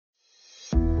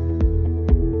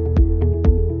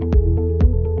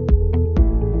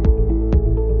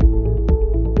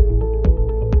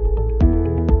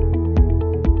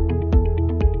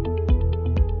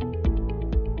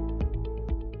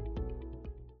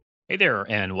Hey there,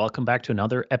 and welcome back to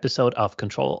another episode of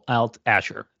Control Alt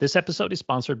Azure. This episode is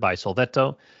sponsored by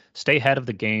Solvetto. Stay ahead of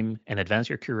the game and advance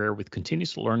your career with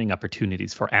continuous learning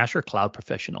opportunities for Azure cloud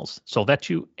professionals.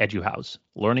 Solvetto EduHouse,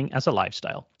 learning as a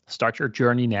lifestyle. Start your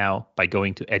journey now by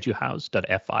going to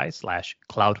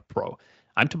eduhouse.fi/cloudpro.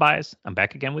 I'm Tobias. I'm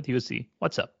back again with UC.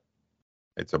 What's up?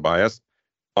 It's a bias.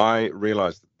 I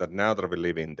realized that now that we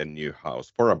live in the new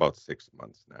house for about 6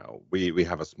 months now, we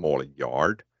have a small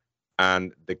yard,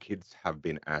 and the kids have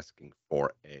been asking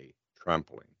for a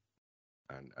trampoline.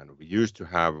 And we used to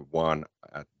have one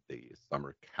at the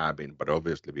summer cabin, but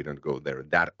obviously we don't go there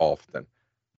that often.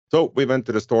 So we went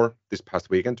to the store this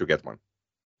past weekend to get one.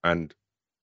 And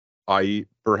I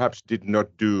perhaps did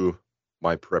not do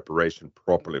my preparation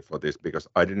properly for this because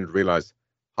I didn't realize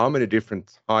how many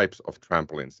different types of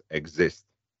trampolines exist.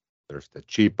 There's the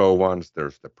cheapo ones,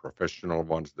 there's the professional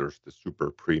ones, there's the super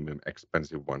premium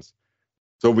expensive ones.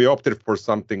 So we opted for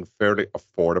something fairly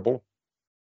affordable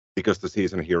because the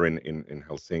season here in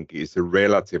Helsinki is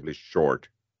relatively short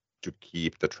to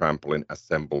keep the trampoline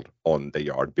assembled on the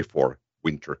yard before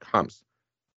winter comes.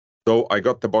 So I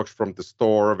got the box from the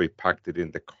store, we packed it in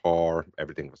the car,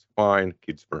 everything was fine,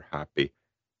 kids were happy.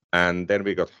 And then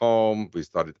we got home, we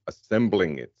started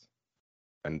assembling it.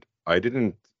 And I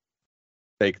didn't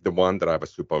take the one that I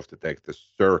was supposed to take, the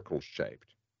circle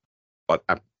shaped. But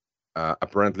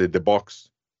apparently the box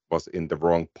was in the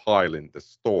wrong pile in the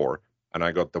store, and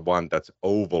I got the one that's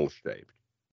oval shaped.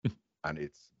 And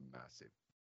it's massive.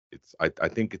 I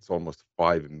think it's almost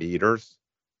 5 meters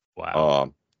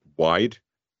Wow. wide,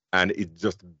 and it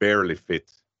just barely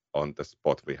fits on the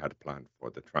spot we had planned for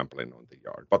the trampoline on the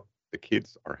yard. But the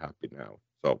kids are happy now.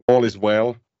 So all is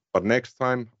well. But next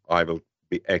time I will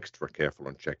be extra careful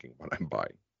on checking what I'm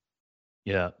buying.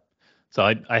 Yeah. So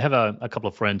I have a couple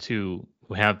of friends who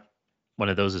have one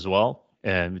of those as well,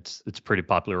 and it's pretty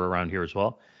popular around here as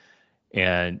well.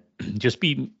 And just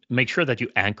make sure that you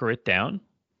anchor it down,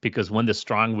 because when the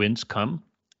strong winds come,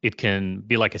 it can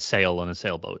be like a sail on a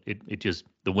sailboat. It just,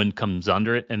 the wind comes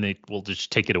under it and it will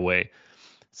just take it away.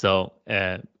 So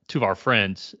two of our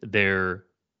friends, their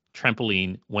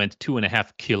trampoline went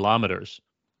 2.5 kilometers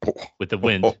with the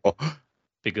wind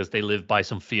because they live by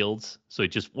some fields. So it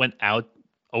just went out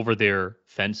over their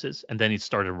fences, and then it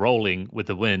started rolling with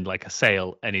the wind like a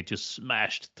sail, and it just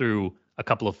smashed through a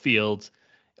couple of fields,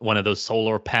 one of those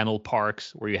solar panel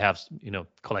parks where you have,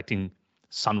 collecting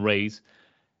sun rays.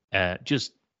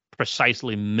 Just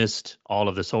precisely missed all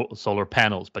of the solar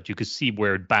panels, but you could see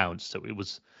where it bounced. So it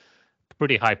was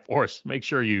pretty high force. Make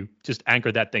sure you just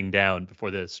anchor that thing down before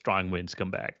the strong winds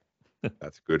come back.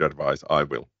 That's good advice. I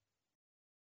will.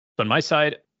 So on my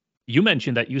side, you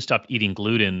mentioned that you stopped eating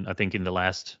gluten, I think, in the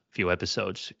last few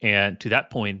episodes. And to that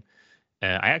point,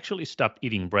 I actually stopped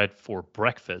eating bread for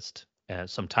breakfast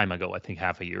some time ago, I think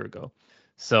half a year ago.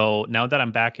 So now that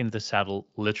I'm back in the saddle,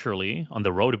 literally on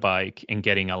the road bike and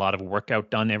getting a lot of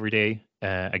workout done every day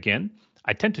again,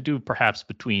 I tend to do perhaps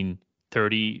between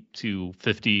 30 to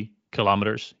 50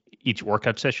 kilometers each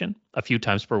workout session a few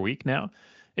times per week now.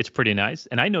 It's pretty nice.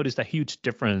 And I noticed a huge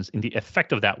difference in the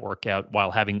effect of that workout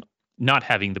while not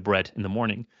having the bread in the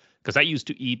morning. Because I used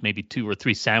to eat maybe 2 or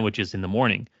 3 sandwiches in the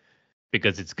morning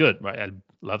because it's good, right? I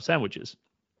love sandwiches.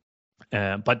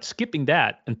 But skipping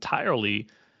that entirely,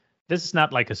 this is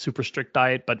not like a super strict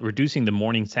diet, but reducing the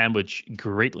morning sandwich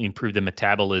greatly improved the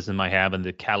metabolism I have and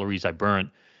the calories I burn,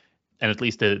 and at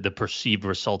least the perceived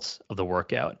results of the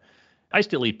workout. I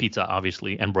still eat pizza,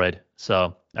 obviously, and bread.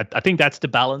 So I think that's the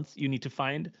balance you need to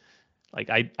find.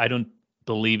 Like, I don't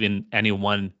believe in any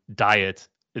one diet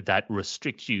that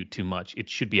restricts you too much. It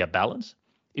should be a balance.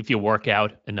 If you work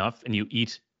out enough and you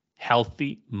eat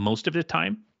healthy most of the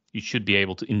time, you should be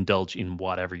able to indulge in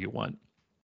whatever you want.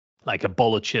 Like a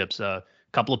bowl of chips, a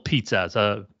couple of pizzas,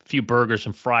 a few burgers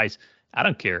and fries. I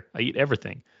don't care. I eat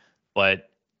everything. But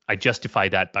I justify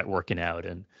that by working out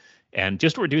and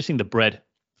just reducing the bread,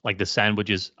 like the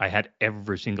sandwiches I had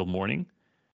every single morning.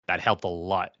 That helped a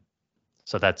lot.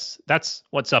 So that's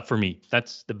what's up for me.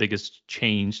 That's the biggest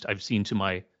change I've seen to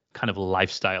my kind of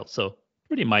lifestyle. So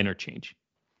pretty minor change.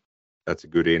 That's a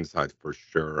good insight for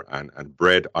sure. And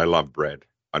bread, I love bread.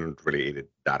 I don't really eat it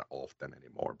that often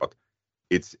anymore, but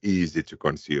it's easy to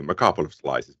consume a couple of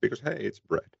slices because, hey, it's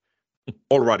bread.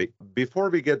 Alrighty, before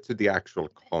we get to the actual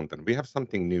content, we have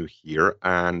something new here,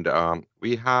 and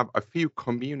we have a few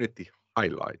community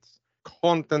highlights,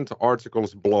 content,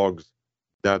 articles, blogs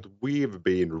that we've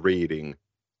been reading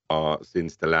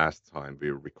since the last time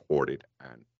we recorded.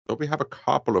 And so we have a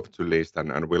couple of to list,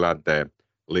 and we'll add the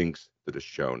links to the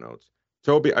show notes.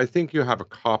 Toby, I think you have a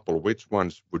couple. Which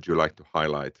ones would you like to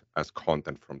highlight as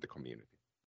content from the community?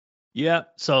 Yeah.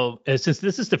 So since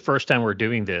this is the first time we're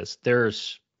doing this,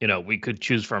 we could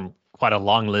choose from quite a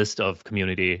long list of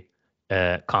community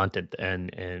content,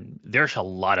 and there's a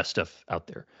lot of stuff out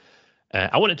there.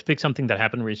 I wanted to pick something that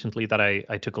happened recently that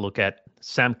I took a look at.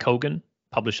 Sam Kogan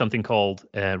published something called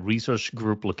Resource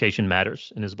Group Location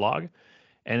Matters in his blog,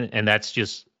 and that's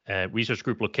just resource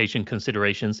group location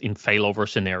considerations in failover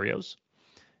scenarios.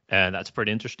 And that's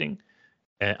pretty interesting.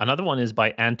 Another one is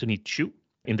by Anthony Chu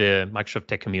in the Microsoft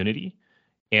Tech community.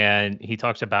 And he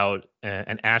talks about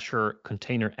an Azure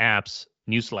Container Apps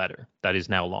newsletter that is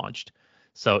now launched.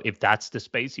 So if that's the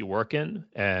space you work in,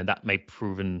 that may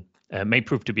prove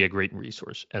to be a great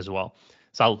resource as well.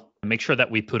 So I'll make sure that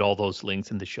we put all those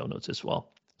links in the show notes as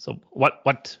well. So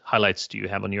what highlights do you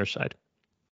have on your side?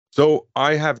 So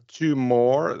I have two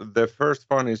more. The first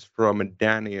one is from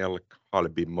Daniel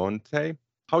Calbimonte,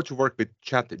 how to work with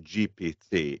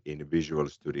ChatGPT in Visual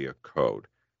Studio Code.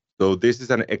 So this is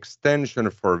an extension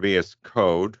for VS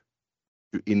Code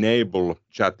to enable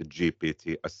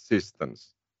ChatGPT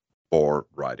assistance for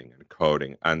writing and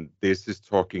coding. And this is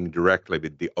talking directly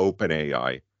with the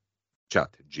OpenAI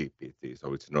ChatGPT.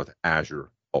 So it's not Azure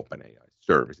OpenAI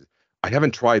services. I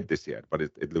haven't tried this yet, but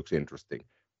it looks interesting.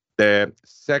 The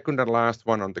second and last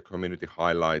one on the community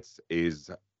highlights is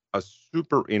a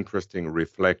super interesting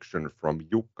reflection from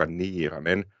Jukka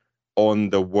Niiranen on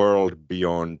the world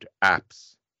beyond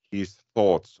apps, his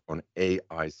thoughts on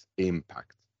AI's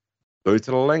impact. So it's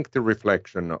a lengthy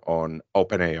reflection on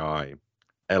OpenAI,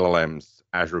 LLMs,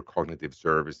 Azure Cognitive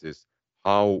Services.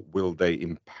 How will they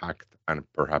impact and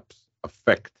perhaps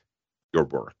affect your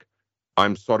work?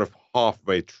 I'm sort of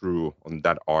halfway through on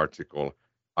that article.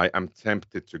 I am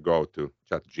tempted to go to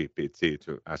ChatGPT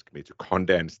to ask me to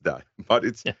condense that, but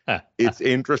it's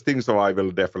interesting, so I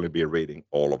will definitely be reading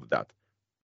all of that.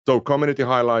 So community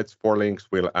highlights, 4 links,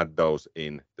 we'll add those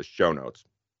in the show notes.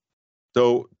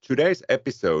 So today's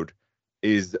episode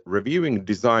is reviewing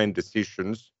design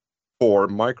decisions for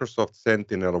Microsoft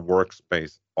Sentinel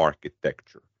workspace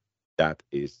architecture. That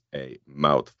is a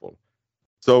mouthful.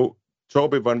 So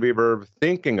Toby, when we were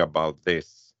thinking about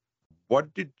this,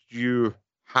 what did you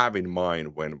have in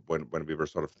mind when we were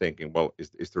sort of thinking, well,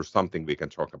 is there something we can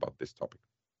talk about this topic?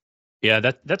 Yeah,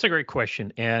 that's a great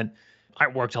question. And I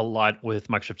worked a lot with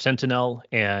Microsoft Sentinel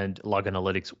and log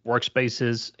analytics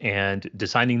workspaces and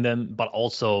designing them, but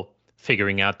also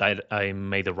figuring out that I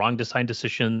made the wrong design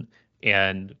decision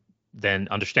and then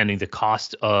understanding the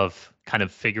cost of kind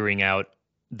of figuring out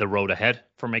the road ahead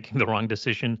for making the wrong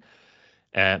decision.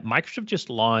 Microsoft just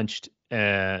launched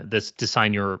this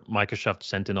Design Your Microsoft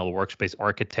Sentinel Workspace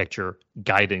Architecture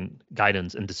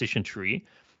guidance and decision tree.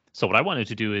 So what I wanted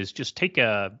to do is just take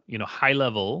a high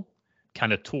level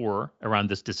kind of tour around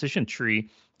this decision tree,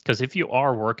 because if you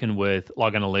are working with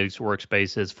log analytics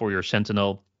workspaces for your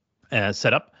Sentinel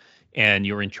setup and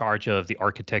you're in charge of the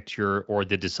architecture or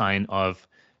the design of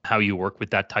how you work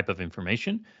with that type of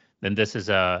information, then this is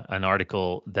an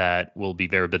article that will be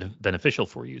very beneficial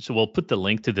for you. So we'll put the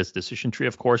link to this decision tree,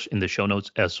 of course, in the show notes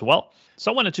as well.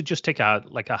 So I wanted to just take a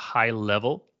high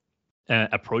level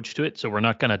approach to it. So we're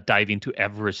not going to dive into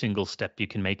every single step you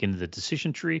can make in the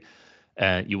decision tree.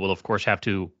 You will, of course, have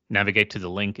to navigate to the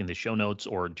link in the show notes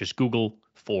or just Google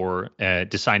for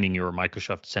designing your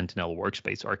Microsoft Sentinel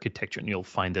workspace architecture, and you'll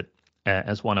find it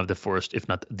as one of the first, if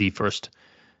not the first,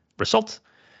 result.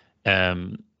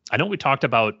 I know we talked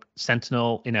about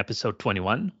Sentinel in episode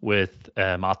 21 with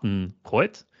Martin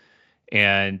Poet,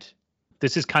 and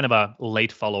this is kind of a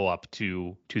late follow-up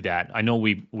to that. I know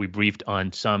we briefed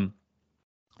on some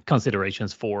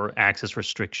considerations for access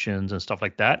restrictions and stuff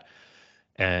like that.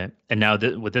 And now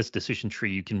with this decision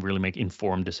tree, you can really make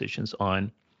informed decisions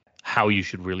on how you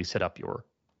should really set up your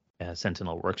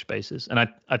Sentinel workspaces. And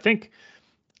I think,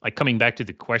 like, coming back to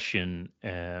the question,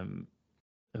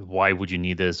 why would you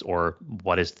need this, or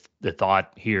what is the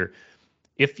thought here?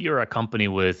 If you're a company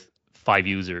with 5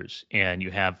 users and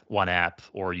you have one app,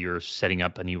 or you're setting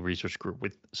up a new resource group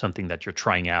with something that you're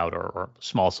trying out, or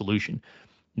small solution,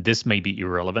 this may be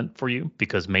irrelevant for you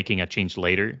because making a change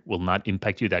later will not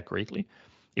impact you that greatly.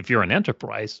 If you're an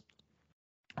enterprise,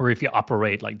 or if you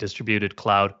operate like distributed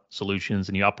cloud solutions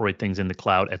and you operate things in the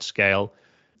cloud at scale,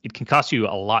 it can cost you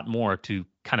a lot more to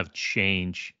kind of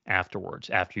change afterwards,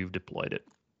 after you've deployed it.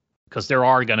 Because there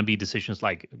are going to be decisions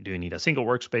like, do you need a single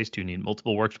workspace? Do you need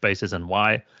multiple workspaces, and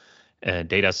why?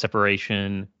 Data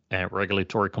separation,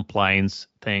 regulatory compliance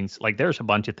things. Like, there's a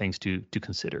bunch of things to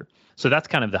consider. So that's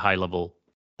kind of the high level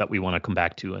that we want to come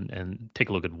back to and take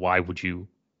a look at why would you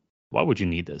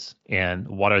need this, and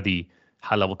what are the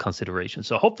high level considerations.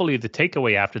 So hopefully the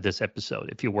takeaway after this episode,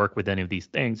 if you work with any of these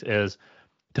things, is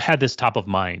to have this top of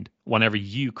mind whenever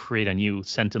you create a new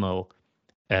Sentinel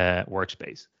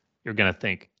workspace. You're going to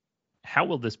think, how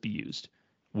will this be used?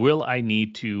 Will I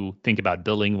need to think about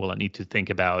billing? Will I need to think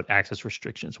about access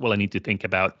restrictions? Will I need to think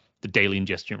about the daily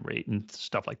ingestion rate and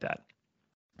stuff like that?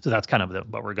 So that's kind of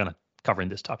what we're going to cover in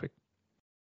this topic.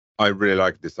 I really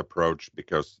like this approach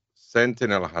because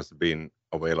Sentinel has been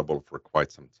available for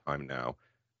quite some time now.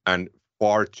 And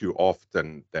far too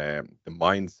often, the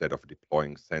mindset of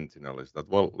deploying Sentinel is that,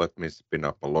 well, let me spin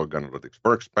up a log analytics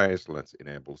workspace. Let's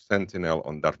enable Sentinel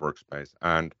on that workspace.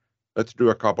 And let's do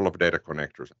a couple of data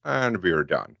connectors and we're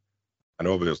done. And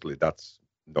obviously, that's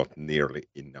not nearly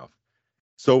enough.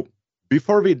 So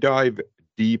before we dive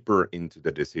deeper into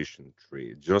the decision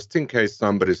tree, just in case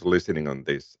somebody's listening on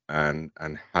this and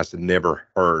has never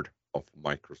heard of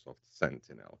Microsoft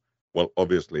Sentinel, well,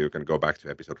 obviously you can go back to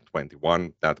episode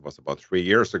 21. That was about 3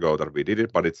 years ago that we did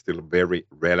it, but it's still very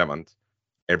relevant.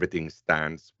 Everything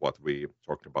stands what we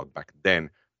talked about back then.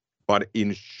 But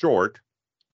in short,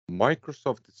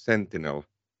 Microsoft Sentinel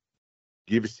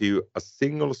gives you a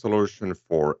single solution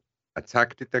for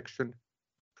attack detection,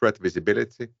 threat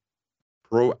visibility,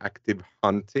 proactive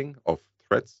hunting of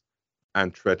threats,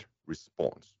 and threat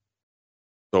response.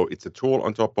 So it's a tool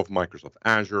on top of Microsoft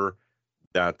Azure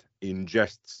that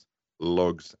ingests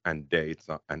logs and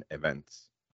data and events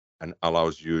and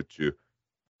allows you to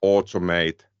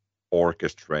automate,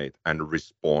 orchestrate, and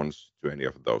respond to any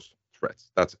of those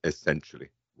threats. That's essentially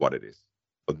what it is.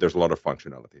 But there's a lot of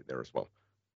functionality there as well.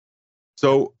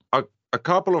 So a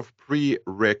couple of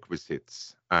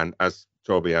prerequisites, and as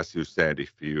Toby, as you said,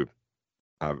 if you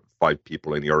have 5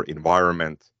 people in your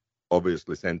environment,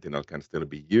 obviously Sentinel can still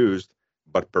be used,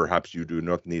 but perhaps you do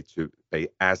not need to pay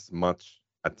as much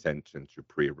attention to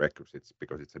prerequisites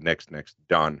because it's a next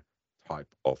done type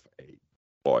of a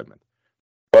deployment.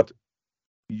 But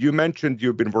you mentioned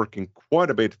you've been working quite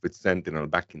a bit with Sentinel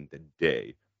back in the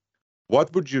day.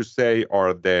 What would you say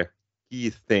are the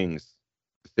key things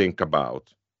to think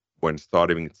about when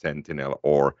starting Sentinel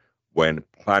or when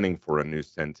planning for a new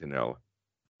Sentinel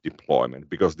deployment?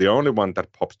 Because the only one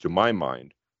that pops to my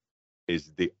mind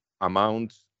is the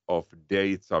amount of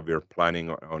data we're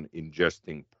planning on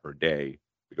ingesting per day,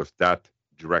 because that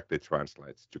directly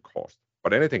translates to cost.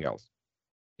 But anything else?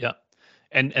 Yeah.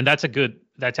 And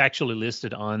that's actually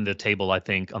listed on the table, I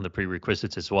think, on the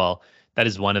prerequisites as well. That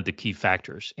is one of the key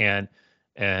factors. And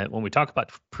when we talk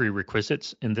about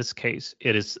prerequisites, in this case,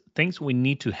 it is things we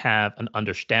need to have an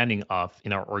understanding of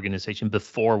in our organization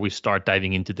before we start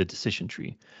diving into the decision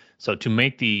tree. So to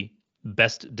make the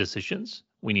best decisions,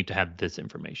 we need to have this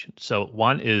information. So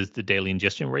one is the daily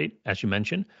ingestion rate, as you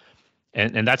mentioned.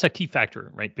 And that's a key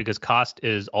factor, right? Because cost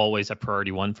is always a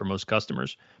priority one for most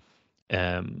customers.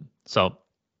 So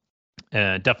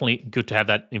definitely good to have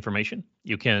that information.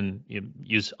 You can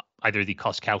use either the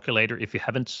cost calculator if you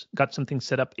haven't got something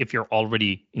set up. If you're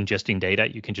already ingesting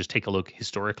data, you can just take a look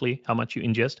historically how much you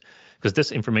ingest, because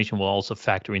this information will also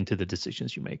factor into the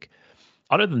decisions you make.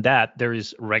 Other than that, there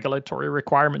is regulatory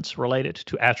requirements related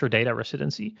to Azure data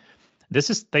residency. This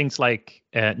is things like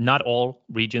not all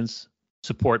regions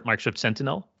support Microsoft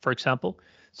Sentinel, for example.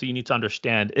 So you need to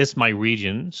understand, is my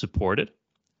region supported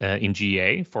in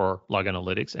GA for log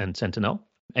analytics and Sentinel?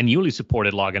 And newly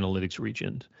supported log analytics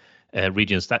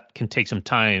regions that can take some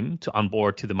time to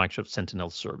onboard to the Microsoft Sentinel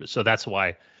service. So that's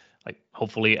why, like,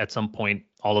 hopefully at some point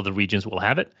all of the regions will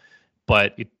have it,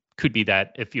 but it could be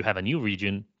that if you have a new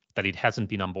region that it hasn't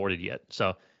been onboarded yet.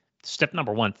 So step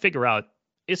number one, figure out,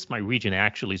 is my region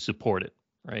actually supported,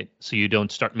 right? So you don't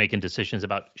start making decisions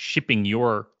about shipping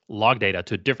your log data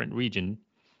to a different region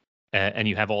and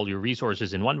you have all your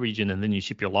resources in one region and then you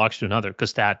ship your logs to another,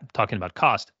 because talking about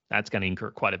cost, that's going to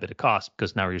incur quite a bit of cost,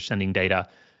 because now you're sending data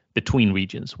between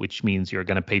regions, which means you're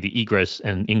going to pay the egress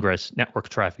and ingress network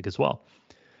traffic as well.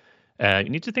 You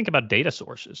need to think about data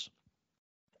sources.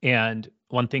 And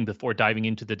one thing before diving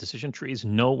into the decision tree is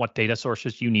know what data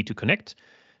sources you need to connect,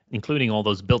 including all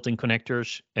those built-in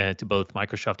connectors to both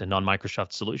Microsoft and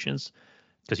non-Microsoft solutions,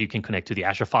 because you can connect to the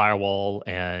Azure firewall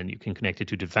and you can connect it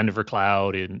to Defender for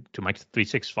Cloud and to Microsoft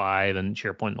 365 and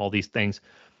SharePoint and all these things.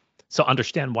 So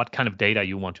understand what kind of data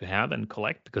you want to have and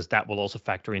collect, because that will also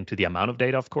factor into the amount of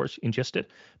data, of course, ingested,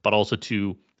 but also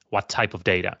to what type of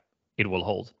data it will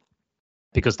hold,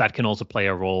 because that can also play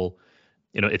a role.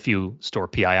 If you store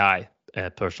PII,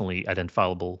 personally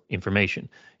identifiable information,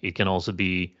 it can also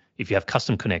be if you have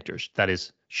custom connectors that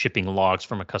is shipping logs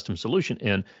from a custom solution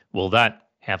in, will that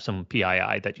have some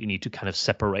PII that you need to kind of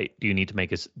separate? Do you need to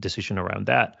make a decision around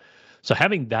that? So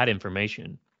having that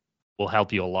information will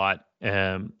help you a lot.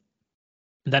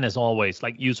 And then as always,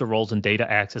 like user roles and data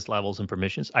access levels and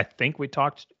permissions. I think we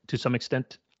talked to some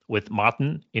extent with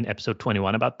Martin in episode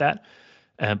 21 about that.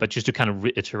 But just to kind of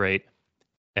reiterate,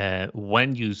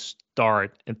 when you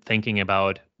start thinking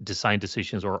about design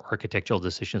decisions or architectural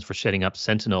decisions for setting up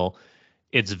Sentinel,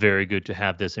 it's very good to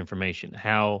have this information.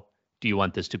 How do you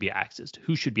want this to be accessed?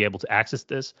 Who should be able to access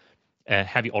this?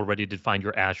 Have you already defined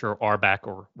your Azure RBAC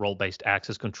or role-based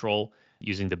access control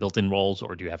using the built-in roles,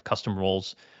 or do you have custom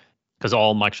roles? Because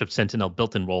all Microsoft Sentinel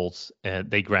built-in roles,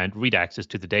 they grant read access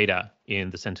to the data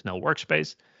in the Sentinel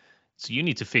workspace. So you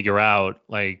need to figure out,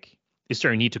 like, is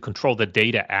there a need to control the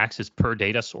data access per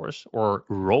data source or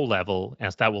role level,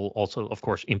 as that will also, of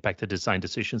course, impact the design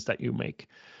decisions that you make.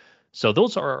 So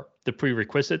those are the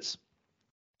prerequisites.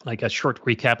 Like a short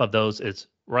recap of those is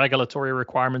regulatory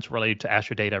requirements related to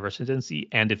Azure data residency,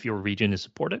 and if your region is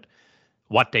supported,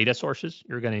 what data sources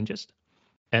you're going to ingest,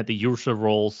 and the user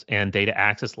roles and data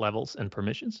access levels and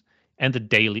permissions, and the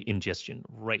daily ingestion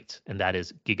rate, and that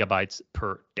is gigabytes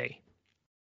per day.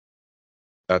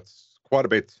 That's quite a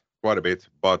bit.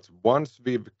 But once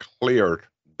we've cleared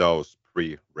those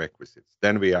prerequisites,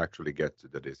 then we actually get to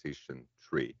the decision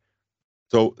tree.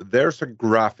 So there's a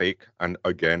graphic, and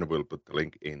again, we'll put the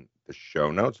link in the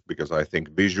show notes because I think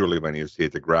visually when you see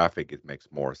the graphic, it makes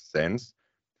more sense.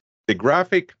 The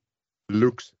graphic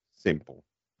looks simple,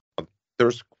 but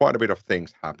there's quite a bit of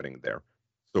things happening there.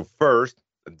 So first,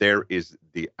 there is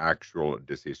the actual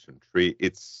decision tree.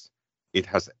 It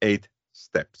has 8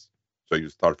 steps. So you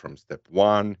start from step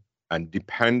 1, and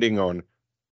depending on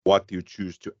what you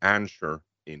choose to answer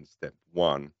in step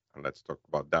 1, and let's talk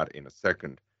about that in a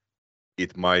second,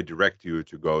 it might direct you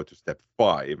to go to step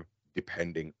 5,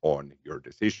 depending on your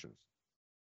decisions.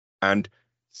 And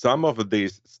some of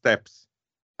these steps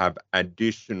have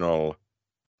additional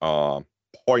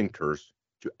pointers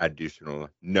to additional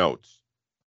notes.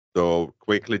 So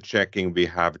quickly checking, we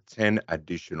have 10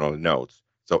 additional notes.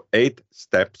 So 8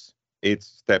 steps. Each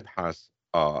step has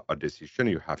a decision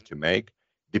you have to make.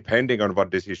 Depending on what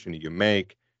decision you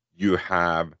make, you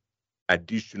have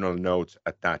additional notes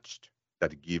attached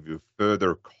that give you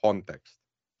further context.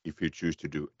 If you choose to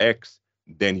do X,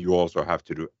 then you also have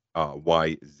to do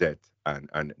Y, Z,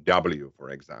 and W, for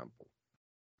example.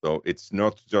 So it's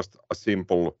not just a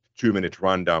simple 2-minute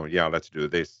rundown, yeah, let's do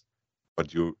this,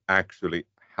 but you actually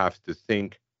have to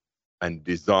think and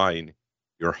design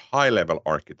your high-level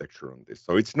architecture on this.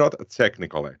 So it's not a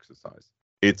technical exercise.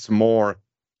 It's more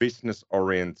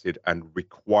business-oriented and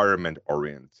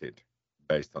requirement-oriented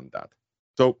based on that.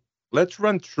 So let's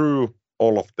run through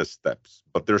all of the steps,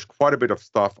 but there's quite a bit of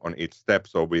stuff on each step,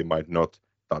 so we might not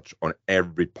touch on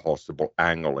every possible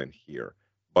angle in here.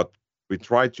 But we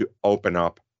try to open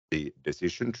up the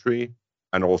decision tree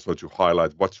and also to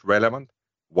highlight what's relevant,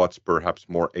 what's perhaps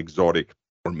more exotic,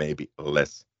 or maybe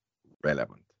less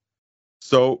relevant.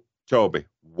 So, Toby,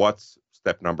 what's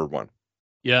step number 1?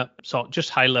 Yeah, so just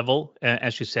high level,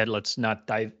 as you said, let's not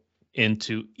dive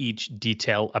into each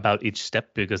detail about each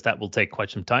step because that will take quite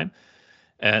some time.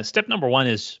 Step number 1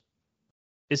 is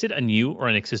it a new or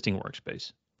an existing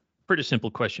workspace? Pretty simple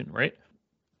question, right?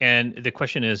 And the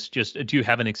question is just, do you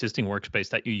have an existing workspace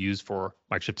that you use for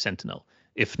Microsoft Sentinel?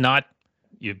 If not,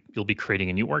 you'll be creating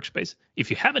a new workspace.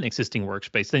 If you have an existing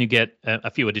workspace, then you get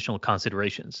a few additional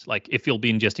considerations. Like if you'll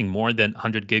be ingesting more than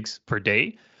 100 gigs per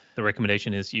day, the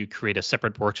recommendation is you create a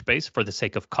separate workspace for the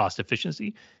sake of cost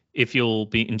efficiency. If you'll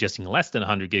be ingesting less than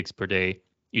 100 gigs per day,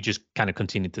 you just kind of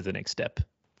continue to the next step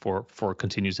for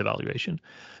continuous evaluation.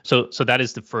 So that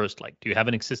is the first, like, do you have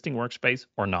an existing workspace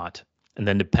or not? And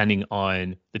then depending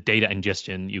on the data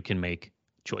ingestion, you can make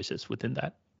choices within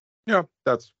that. Yeah,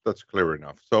 that's clear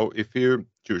enough. So if you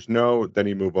choose no, then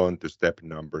you move on to step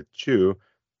number 2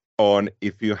 on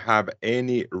if you have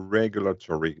any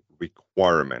regulatory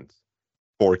requirements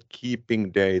for keeping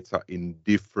data in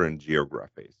different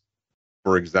geographies.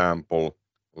 For example,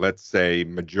 let's say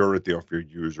majority of your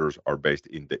users are based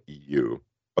in the EU,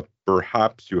 but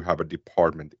perhaps you have a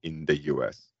department in the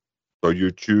US. So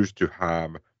you choose to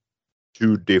have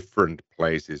 2 different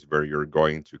places where you're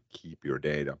going to keep your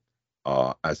data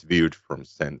as viewed from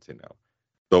Sentinel.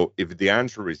 So if the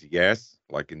answer is yes,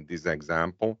 like in this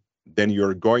example, then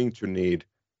you're going to need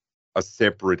a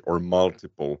separate or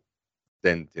multiple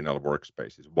Sentinel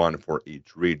workspaces, one for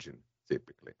each region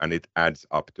typically, and it adds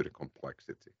up to the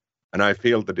complexity. And I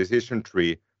feel the decision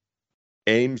tree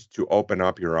aims to open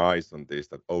up your eyes on this,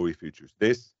 that, oh, if you choose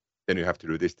this, then you have to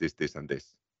do this, this, this, and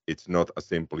this. It's not a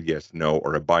simple yes, no,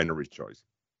 or a binary choice.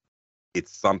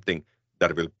 It's something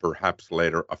that will perhaps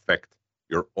later affect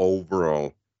your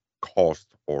overall cost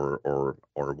or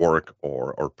work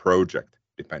or project,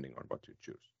 depending on what you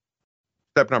choose.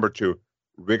 Step number 2,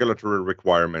 regulatory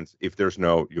requirements? If there's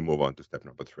no, you move on to step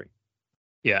number 3.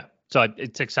 Yeah. So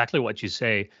it's exactly what you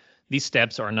say. These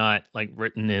steps are not like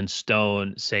written in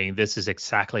stone saying this is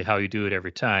exactly how you do it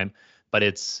every time, but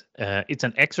it's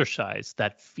an exercise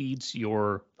that feeds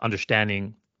your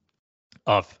understanding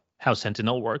of how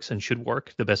Sentinel works and should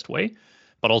work the best way,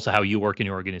 but also how you work in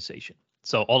your organization.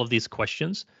 So all of these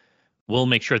questions will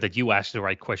make sure that you ask the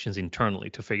right questions internally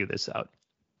to figure this out.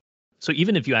 So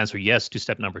even if you answer yes to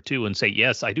step number 2 and say,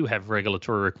 yes, I do have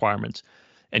regulatory requirements,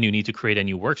 and you need to create a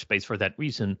new workspace for that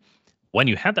reason, when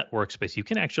you have that workspace, you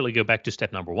can actually go back to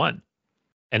step number 1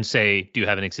 and say, do you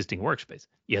have an existing workspace?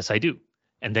 Yes, I do.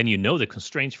 And then you know the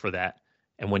constraints for that.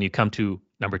 And when you come to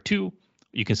number 2,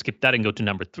 you can skip that and go to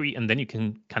number 3, and then you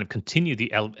can kind of continue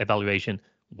the evaluation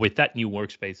with that new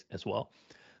workspace as well.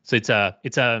 So it's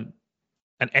an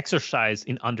exercise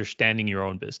in understanding your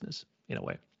own business in a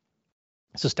way.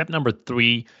 So step number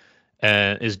 3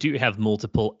 is, do you have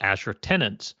multiple Azure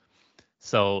tenants?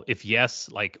 So if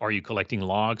yes, like, are you collecting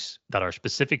logs that are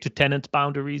specific to tenant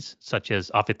boundaries, such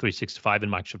as Office 365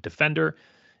 and Microsoft Defender?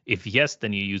 If yes,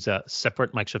 then you use a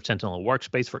separate Microsoft Sentinel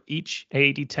workspace for each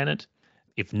AAD tenant.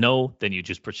 If no, then you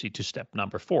just proceed to step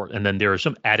number 4. And then there are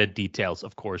some added details,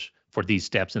 of course, for these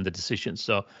steps and the decisions.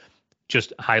 So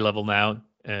just high level now,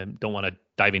 don't want to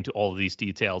dive into all of these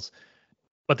details.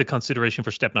 But the consideration for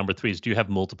step number 3 is, do you have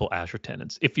multiple Azure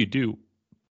tenants? If you do,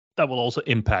 that will also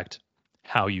impact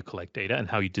how you collect data and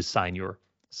how you design your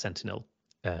Sentinel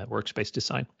workspace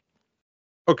design.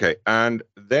 Okay, and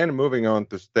then moving on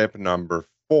to step number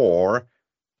 4,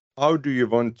 how do you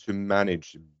want to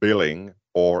manage billing,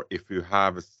 or if you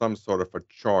have some sort of a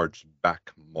charge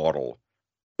back model?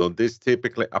 So this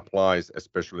typically applies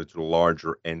especially to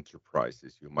larger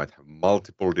enterprises. You might have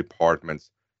multiple departments,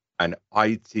 and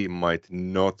IT might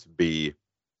not be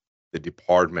the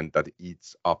department that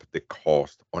eats up the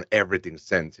cost on everything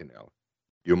Sentinel.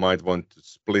 You might want to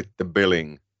split the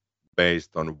billing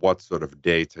based on what sort of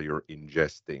data you're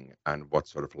ingesting and what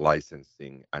sort of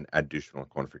licensing and additional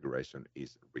configuration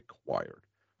is required.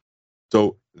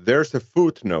 So there's a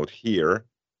footnote here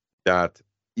that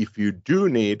if you do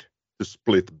need to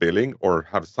split billing or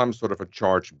have some sort of a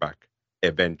chargeback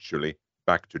eventually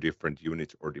back to different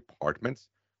units or departments,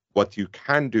 what you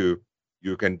can do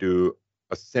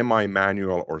a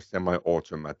semi-manual or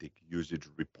semi-automatic usage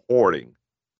reporting,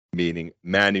 meaning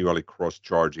manually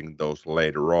cross-charging those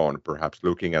later on, perhaps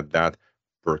looking at that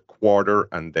per quarter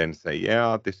and then say,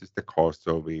 yeah, this is the cost,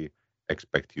 so we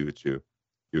expect you to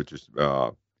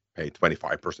pay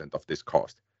 25% of this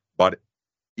cost. But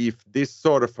if this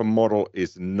sort of a model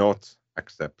is not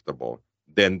acceptable,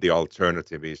 then the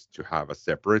alternative is to have a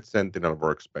separate Sentinel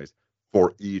workspace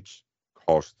for each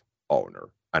cost owner.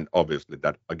 And obviously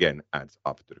that, again, adds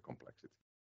up to the complexity.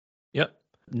 Yep.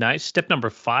 Nice. Step number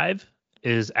 5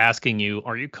 is asking you,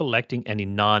 are you collecting any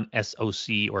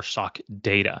non-SOC or SOC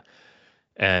data?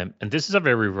 And this is a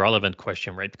very relevant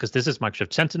question, right? Because this is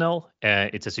Microsoft Sentinel.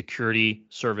 It's a security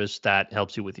service that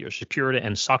helps you with your security,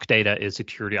 and SOC data is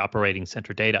security operating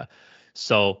center data.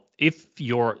 So if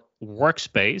your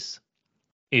workspace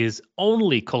is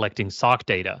only collecting SOC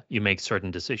data, you make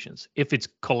certain decisions. If it's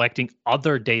collecting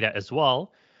other data as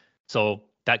well, so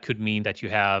that could mean that you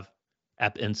have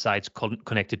App Insights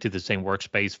connected to the same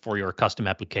workspace for your custom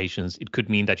applications. It could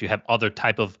mean that you have other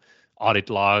type of audit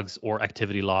logs or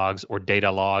activity logs or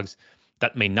data logs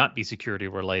that may not be security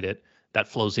related that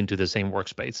flows into the same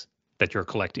workspace that you're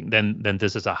collecting. Then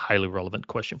this is a highly relevant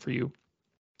question for you,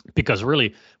 because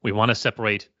really we want to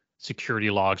separate security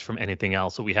logs from anything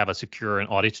else. So we have a secure and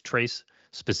audit trace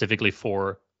specifically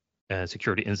for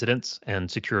security incidents and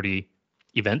security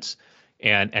events.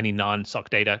 And any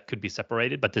non-SOC data could be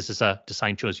separated, but this is a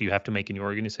design choice you have to make in your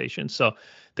organization. So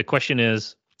the question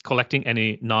is, collecting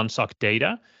any non-SOC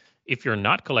data. If you're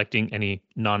not collecting any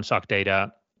non-SOC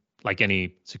data, like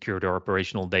any security or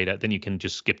operational data, then you can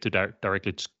just skip to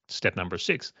directly to step number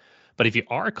 6. But if you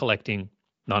are collecting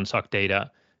non-SOC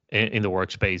data in the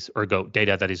workspace, or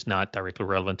data that is not directly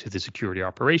relevant to the security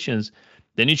operations,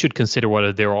 then you should consider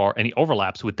whether there are any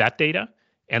overlaps with that data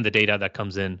and the data that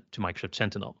comes in to Microsoft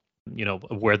Sentinel,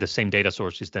 where the same data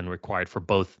source is then required for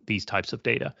both these types of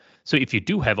data. So if you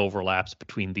do have overlaps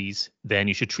between these, then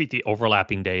you should treat the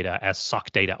overlapping data as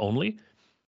SOC data only,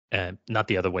 and not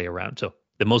the other way around. So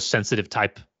the most sensitive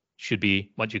type should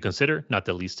be what you consider, not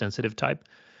the least sensitive type.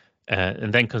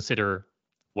 And then consider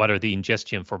whether the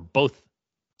ingestion for both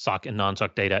SOC and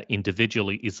non-SOC data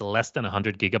individually is less than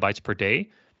 100 gigabytes per day,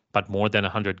 but more than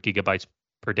 100 gigabytes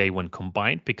per day when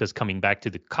combined, because coming back to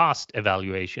the cost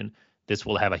evaluation, this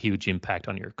will have a huge impact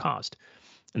on your cost.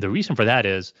 And the reason for that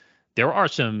is there are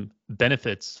some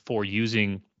benefits for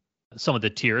using some of the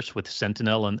tiers with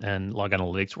Sentinel and Log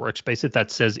Analytics workspace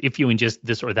that says if you ingest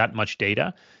this or that much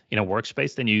data in a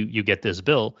workspace, then you get this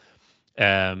bill.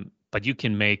 But you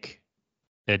can make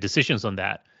decisions on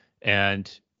that.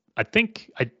 And I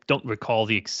don't recall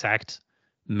the exact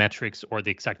metrics or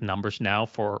the exact numbers now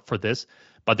for this,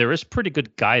 but there is pretty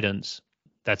good guidance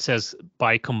that says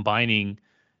by combining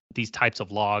these types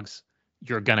of logs,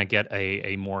 you're going to get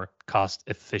a more cost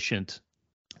efficient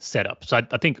setup. So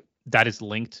I think that is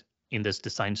linked in this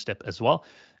design step as well.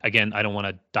 Again, I don't want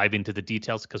to dive into the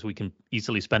details because we can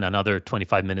easily spend another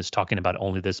 25 minutes talking about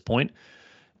only this point.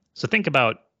 So think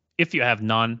about if you have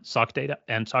non-SOC data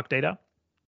and SOC data,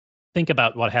 think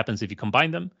about what happens if you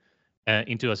combine them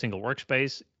into a single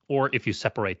workspace, or if you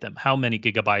separate them. How many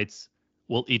gigabytes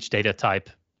will each data type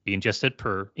be ingested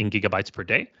in gigabytes per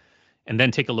day? And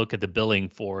then take a look at the billing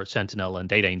for Sentinel and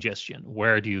data ingestion.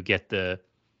 Where do you get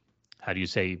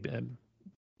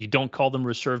you don't call them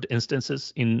reserved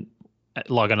instances in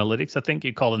Log Analytics, I think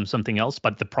you call them something else,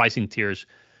 but the pricing tiers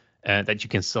that you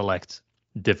can select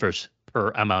differs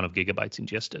per amount of gigabytes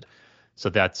ingested. So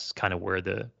that's kind of where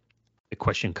the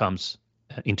question comes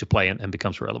into play and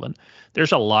becomes relevant.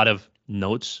 There's a lot of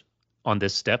notes on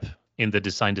this step in the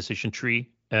design decision tree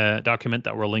document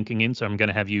that we're linking in. So I'm going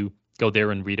to have you go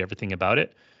there and read everything about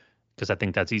it because I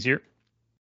think that's easier.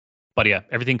 But yeah,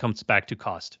 everything comes back to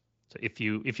cost. So if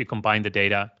you combine the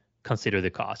data, consider the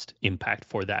cost impact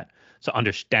for that. So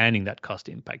understanding that cost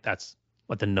impact, that's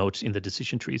what the notes in the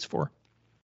decision tree is for.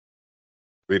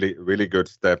 Really, really good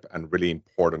step and really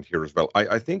important here as well.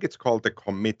 I think it's called the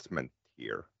commitment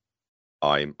here.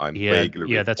 I'm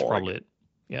vaguely that's probably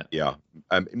it. Yeah.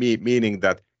 Meaning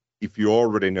that if you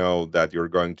already know that you're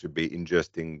going to be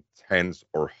ingesting tens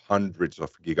or hundreds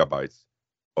of gigabytes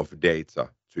of data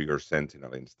to your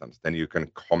Sentinel instance, then you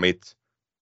can commit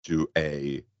to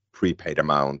a prepaid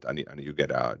amount and you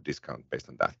get a discount based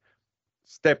on that.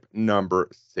 Step number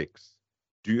 6.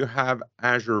 Do you have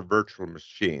Azure virtual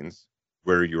machines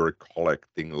where you're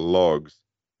collecting logs,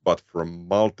 but from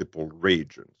multiple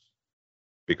regions?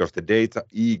 Because the data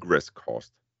egress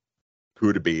cost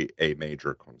could be a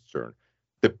major concern.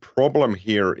 The problem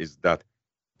here is that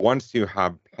once you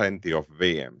have plenty of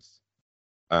VMs,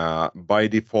 by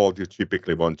default, you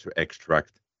typically want to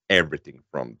extract everything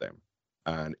from them.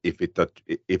 And if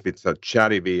it's a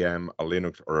chatty VM, a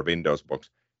Linux or a Windows box,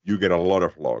 you get a lot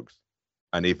of logs.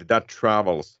 And if that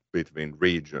travels between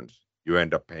regions, you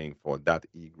end up paying for that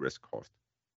egress cost.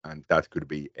 And that could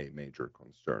be a major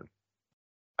concern.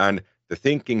 And the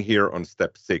thinking here on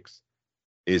step 6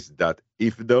 is that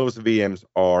if those VMs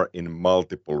are in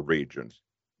multiple regions,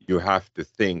 you have to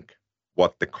think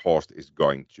what the cost is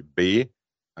going to be.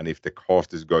 And if the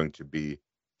cost is going to be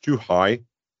too high,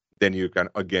 then you can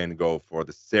again go for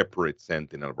the separate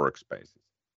Sentinel workspaces.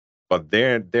 But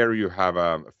there you have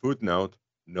a footnote,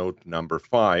 note number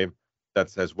 5, that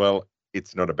says, well,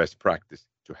 it's not a best practice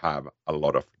to have a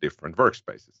lot of different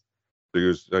workspaces.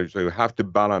 So you have to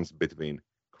balance between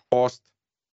cost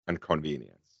and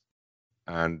convenience.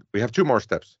 And we have 2 more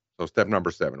steps. So step number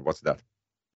 7, what's that?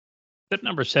 Step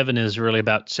number 7 is really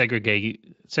about segregating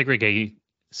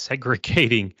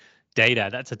data.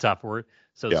 That's a tough word.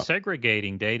 So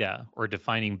segregating data or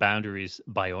defining boundaries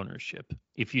by ownership.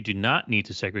 If you do not need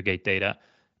to segregate data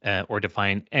or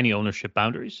define any ownership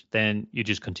boundaries, then you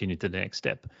just continue to the next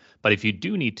step. But if you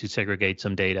do need to segregate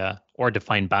some data or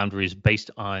define boundaries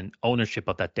based on ownership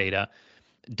of that data,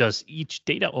 does each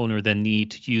data owner then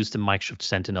need to use the Microsoft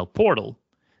Sentinel portal?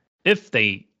 If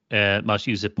they must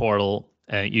use a portal,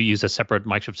 you use a separate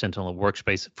Microsoft Sentinel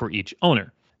workspace for each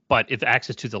owner. But if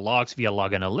access to the logs via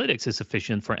Log Analytics is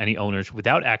sufficient for any owners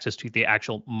without access to the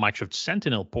actual Microsoft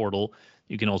Sentinel portal,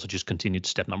 you can also just continue to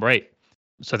step number 8.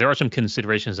 So there are some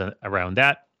considerations around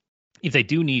that. If they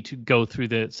do need to go through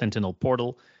the Sentinel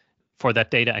portal for that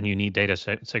data and you need data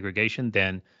segregation,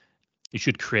 then you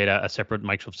should create a separate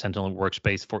Microsoft Sentinel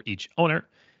workspace for each owner.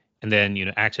 And then,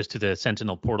 access to the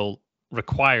Sentinel portal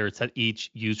requires that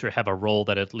each user have a role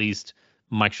that at least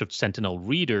Microsoft Sentinel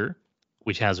Reader,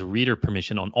 which has a reader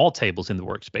permission on all tables in the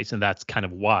workspace. And that's kind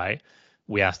of why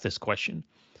we asked this question.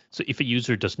 So if a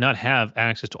user does not have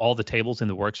access to all the tables in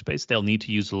the workspace, they'll need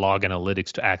to use Log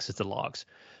Analytics to access the logs.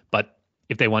 But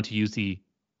if they want to use the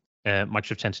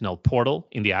Microsoft Sentinel portal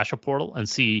in the Azure portal and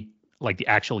see like the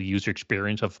actual user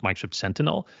experience of Microsoft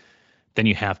Sentinel, then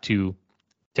you have to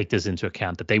take this into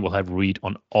account that they will have read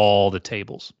on all the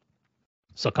tables.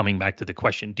 So coming back to the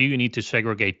question, do you need to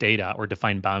segregate data or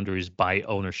define boundaries by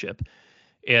ownership?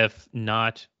 If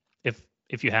not,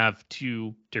 if you have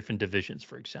 2 different divisions,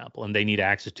 for example, and they need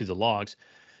access to the logs,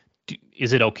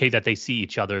 is it okay that they see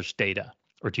each other's data,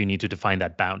 or do you need to define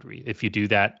that boundary? If you do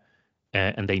that,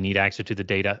 and they need access to the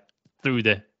data through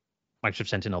the Microsoft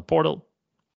Sentinel portal,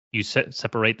 you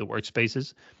separate the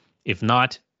workspaces. If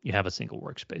not, you have a single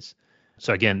workspace.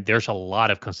 So again, there's a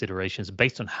lot of considerations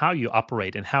based on how you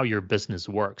operate and how your business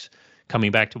works.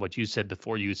 Coming back to what you said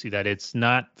before, you see that it's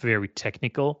not very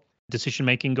technical decision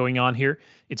making going on here.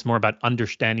 It's more about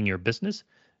understanding your business.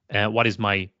 What is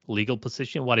my legal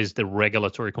position? What is the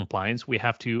regulatory compliance we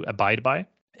have to abide by?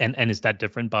 And is that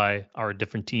different by our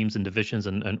different teams and divisions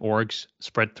and orgs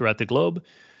spread throughout the globe?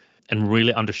 And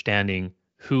really understanding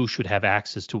who should have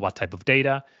access to what type of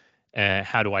data.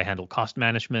 How do I handle cost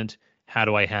management? How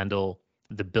do I handle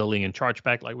the billing and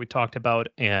chargeback like we talked about?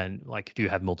 And like, do you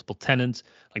have multiple tenants?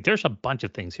 Like, there's a bunch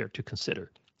of things here to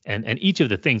consider. And each of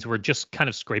the things, we're just kind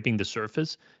of scraping the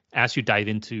surface. As you dive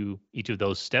into each of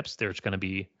those steps, there's going to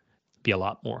be a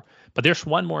lot more. But there's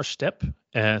one more step,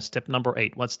 step number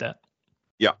 8. What's that?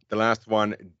 Yeah, the last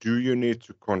one. Do you need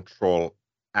to control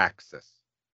access?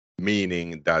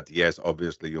 Meaning that, yes,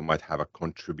 obviously you might have a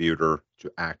contributor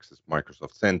to access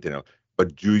Microsoft Sentinel,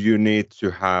 but do you need to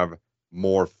have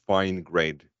more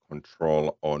fine-grained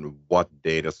control on what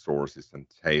data sources and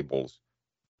tables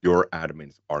your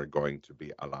admins are going to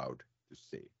be allowed to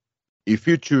see? If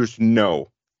you choose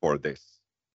no for this,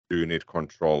 do you need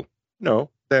control? No,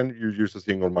 then you use a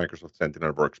single Microsoft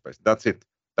Sentinel workspace. That's it.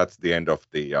 That's the end of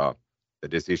the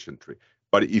decision tree.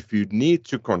 But if you need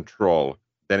to control,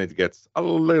 then it gets a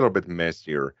little bit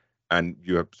messier, and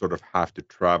you sort of have to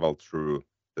travel through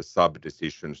the sub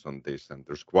decisions on this. And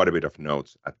there's quite a bit of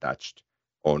notes attached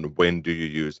on when do you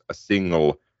use a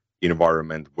single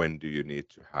environment, when do you need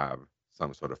to have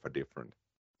some sort of a different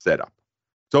setup.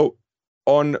 So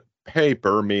on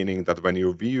paper, meaning that when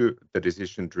you view the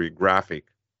decision tree graphic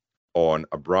on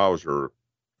a browser,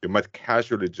 you might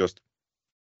casually just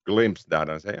glimpse that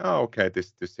and say, oh, okay,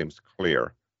 this seems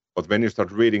clear. But when you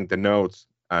start reading the notes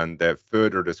and the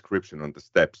further description on the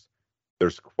steps,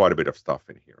 there's quite a bit of stuff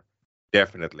in here.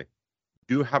 Definitely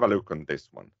do have a look on this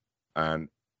one. And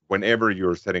whenever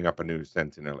you're setting up a new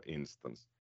Sentinel instance,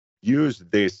 use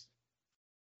this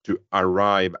to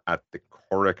arrive at the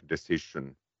correct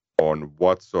decision on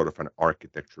what sort of an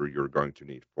architecture you're going to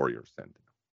need for your Sentinel.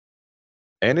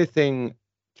 Anything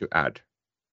to add?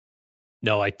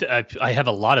 No, I have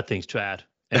a lot of things to add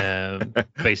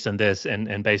based on this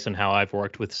and based on how I've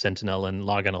worked with Sentinel and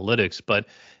log analytics. But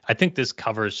I think this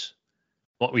covers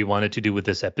what we wanted to do with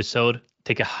this episode.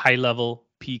 Take a high level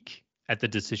peek at the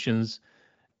decisions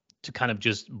to kind of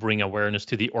just bring awareness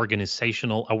to the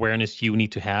organizational awareness you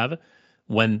need to have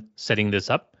when setting this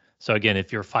up. So again,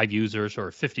 if you're 5 users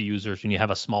or 50 users and you have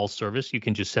a small service, you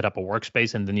can just set up a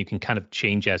workspace and then you can kind of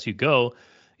change as you go.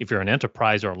 If you're an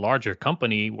enterprise or a larger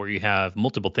company where you have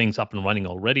multiple things up and running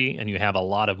already and you have a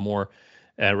lot of more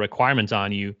requirements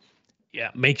on you,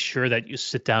 make sure that you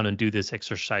sit down and do this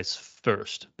exercise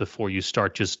first before you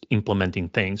start just implementing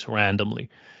things randomly.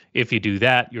 If you do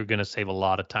that, you're going to save a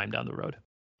lot of time down the road.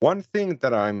 One thing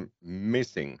that I'm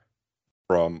missing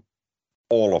from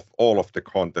all of the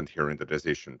content here in the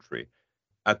decision tree,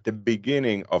 at the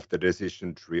beginning of the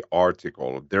decision tree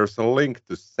article, there's a link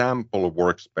to sample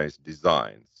workspace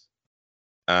designs.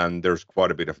 And there's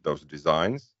quite a bit of those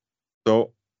designs.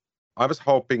 So I was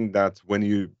hoping that when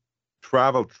you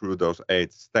travel through those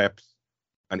 8 steps,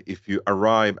 and if you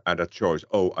arrive at a choice,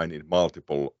 oh, I need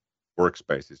multiple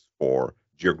workspaces for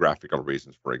geographical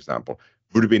reasons, for example,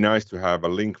 would it be nice to have a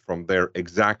link from there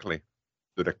exactly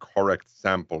to the correct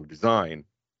sample design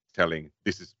telling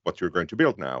this is what you're going to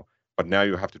build now. But now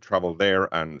you have to travel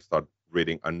there and start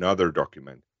reading another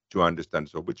document to understand,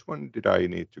 so which one did I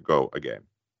need to go again?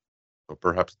 So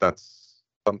perhaps that's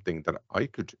something that I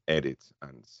could edit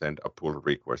and send a pull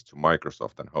request to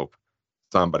Microsoft and hope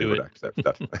somebody would accept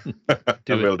that.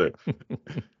 I will do.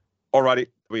 Alrighty,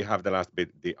 we have the last bit,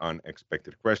 the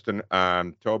unexpected question.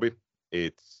 And Toby,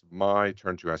 it's my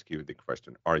turn to ask you the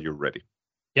question. Are you ready?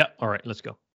 Yeah, all right, let's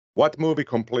go. What movie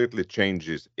completely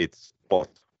changes its plot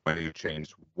when you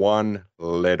change one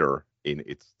letter in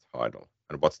its title?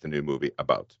 And what's the new movie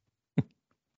about?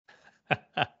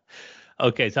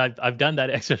 Okay, so I've done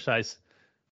that exercise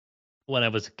when I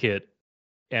was a kid,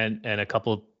 and a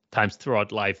couple of times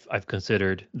throughout life, I've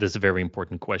considered this a very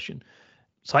important question.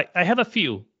 So I have a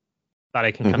few that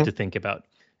I can come to think about.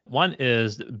 One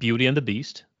is Beauty and the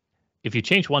Beast. If you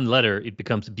change one letter, it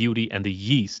becomes Beauty and the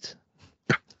Yeast.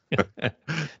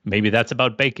 Maybe that's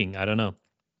about baking. I don't know.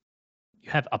 You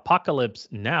have Apocalypse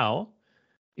Now.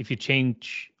 If you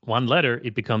change one letter,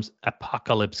 it becomes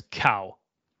Apocalypse Cow.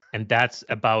 And that's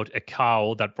about a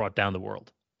cow that brought down the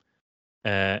world.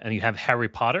 And you have Harry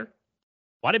Potter.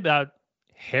 What about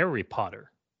Harry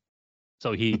Potter?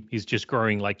 So he's just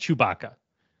growing like Chewbacca.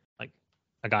 Like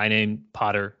a guy named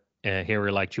Potter,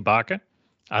 hairy like Chewbacca.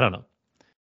 I don't know.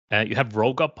 You have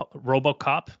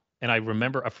RoboCop, and I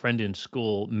remember a friend in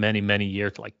school many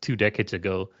years, like 2 decades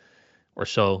ago or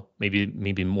so, maybe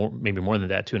more than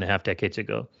that, 2.5 decades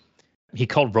ago. He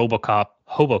called RoboCop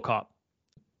HoboCop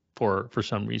for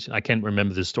some reason. I can't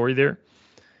remember the story there.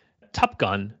 Top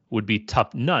Gun would be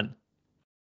Top None.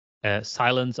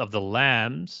 Silence of the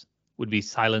Lambs would be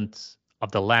Silence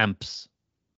of the Lamps.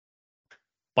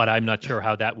 But I'm not sure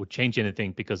how that would change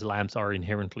anything because lamps are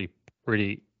inherently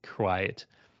pretty quiet.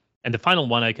 And the final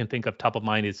one I can think of top of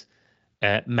mind is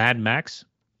Mad Max,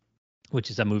 which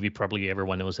is a movie probably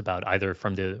everyone knows about, either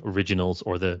from the originals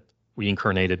or the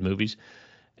reincarnated movies.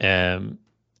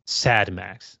 Sad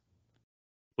Max,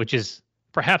 which is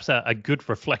perhaps a good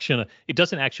reflection. It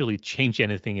doesn't actually change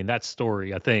anything in that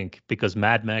story, I think, because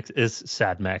Mad Max is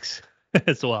Sad Max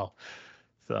as well.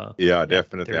 So yeah,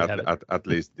 definitely. At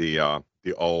least the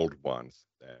old ones,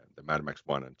 the Mad Max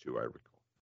 1 and 2, I recall.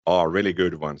 Oh, really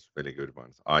good ones, really good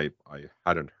ones. I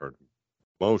hadn't heard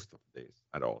most of these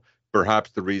at all.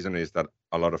 Perhaps the reason is that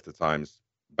a lot of the times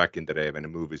back in the day when the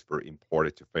movies were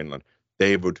imported to Finland,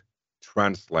 they would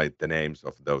translate the names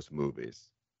of those movies,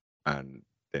 and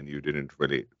then you didn't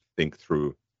really think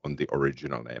through on the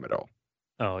original name at all.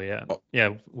 Oh yeah,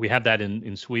 yeah. We have that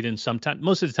in Sweden. Sometimes,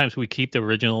 most of the times, we keep the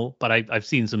original, but I've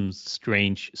seen some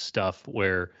strange stuff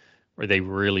where they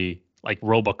really like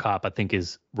RoboCop. I think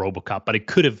is RoboCop, but it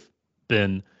could have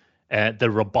been the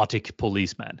robotic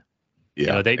policeman.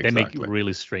 Yeah, they exactly. make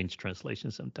really strange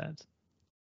translations sometimes.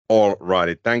 All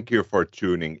righty. Thank you for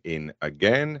tuning in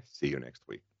again. See you next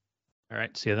week. All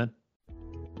right. See you then.